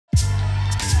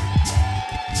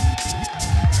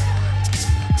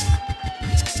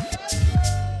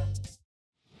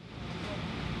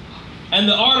And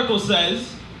the article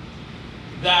says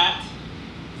that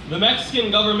the Mexican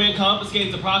government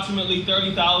confiscates approximately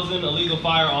 30,000 illegal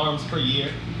firearms per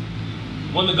year.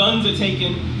 When the guns are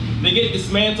taken, they get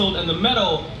dismantled and the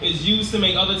metal is used to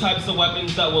make other types of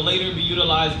weapons that will later be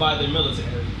utilized by their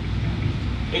military.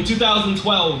 In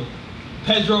 2012,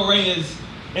 Pedro Reyes,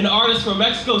 an artist from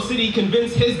Mexico City,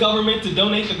 convinced his government to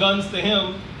donate the guns to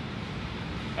him,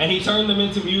 and he turned them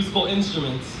into musical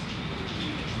instruments.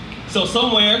 So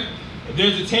somewhere,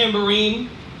 there's a tambourine,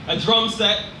 a drum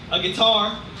set, a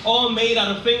guitar, all made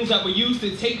out of things that were used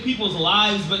to take people's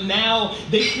lives, but now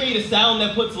they create a sound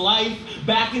that puts life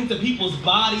back into people's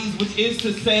bodies, which is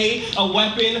to say a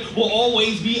weapon will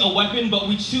always be a weapon, but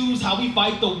we choose how we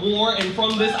fight the war. And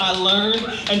from this I learned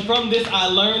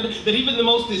that even the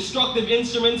most destructive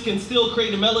instruments can still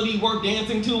create a melody worth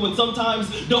dancing to, and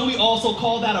sometimes don't we also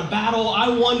call that a battle? I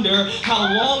wonder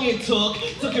how long it took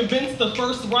to convince the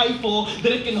first rifle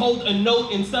that it can hold a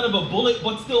note instead of a bullet,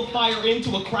 but still fire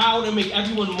into a crowd and make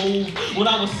everyone move. When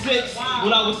I was six,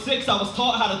 I was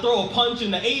taught how to throw a punch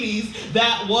in the 80s.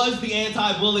 That was the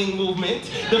anti-bullying movement.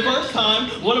 The first time,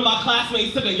 one of my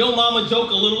classmates took a yo mama joke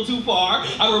a little too far.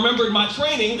 I remembered my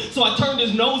training, so I turned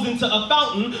his nose into a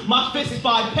fountain. My fist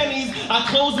 5 pennies. I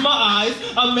closed my eyes.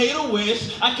 I made a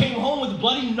wish. I came home with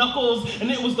bloody knuckles, and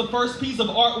it was the first piece of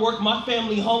artwork my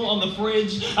family hung on the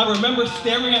fridge. I remember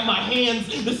staring at my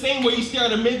hands the same way you stare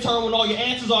at a midterm when all your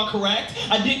answers are correct.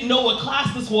 I didn't know what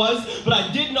class this was, but I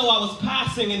did know I was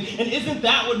passing, and isn't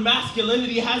that what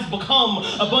masculinity has become?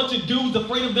 A bunch of dudes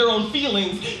afraid of their own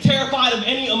feelings, terrified of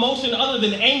any emotion other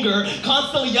than anger,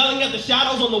 constantly yelling at the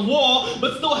shadows on the wall,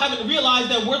 but still haven't realized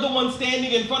that we're the ones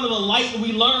standing in front of the light.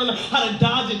 We learn how to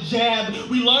dodge a jab.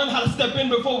 We learn how to step in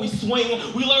before we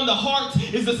swing. We learn the heart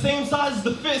is the same size as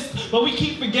the fist, but we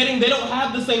keep forgetting they don't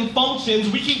have the same functions.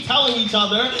 We keep telling each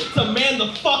other to man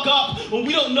the fuck up when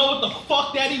we don't know what the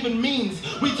fuck that even means.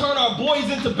 We turn our boys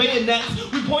into bayonets.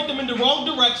 We point them in the wrong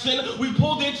direction, we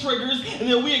pull their triggers, and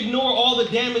then we ignore all the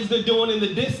damage they're doing in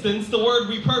the distance. The word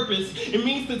repurpose, it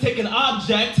means to take an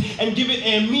object and give it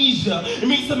amnesia. It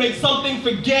means to make something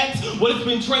forget what it's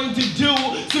been trained to do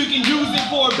so you can use it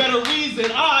for a better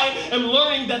reason. I am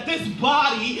learning that this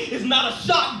body is not a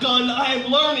shotgun. I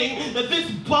am learning that this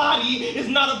body is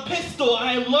not a pistol.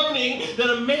 I am learning that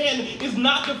a man is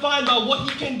not defined by what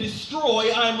he can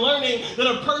destroy. I am learning that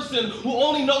a person who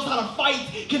only knows how to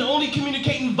fight can only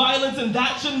communicate in violence, and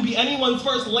that shouldn't be anyone's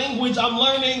first language. I'm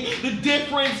learning the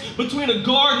difference between a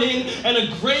garden and a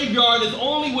graveyard is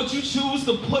only what you choose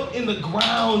to put in the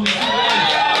ground.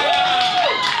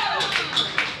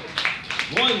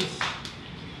 Once,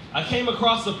 I came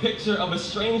across a picture of a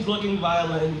strange-looking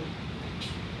violin.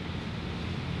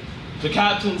 The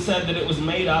captain said that it was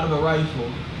made out of a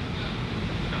rifle.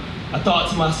 I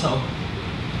thought to myself,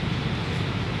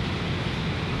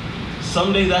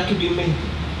 someday that could be me.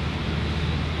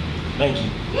 Thank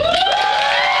you.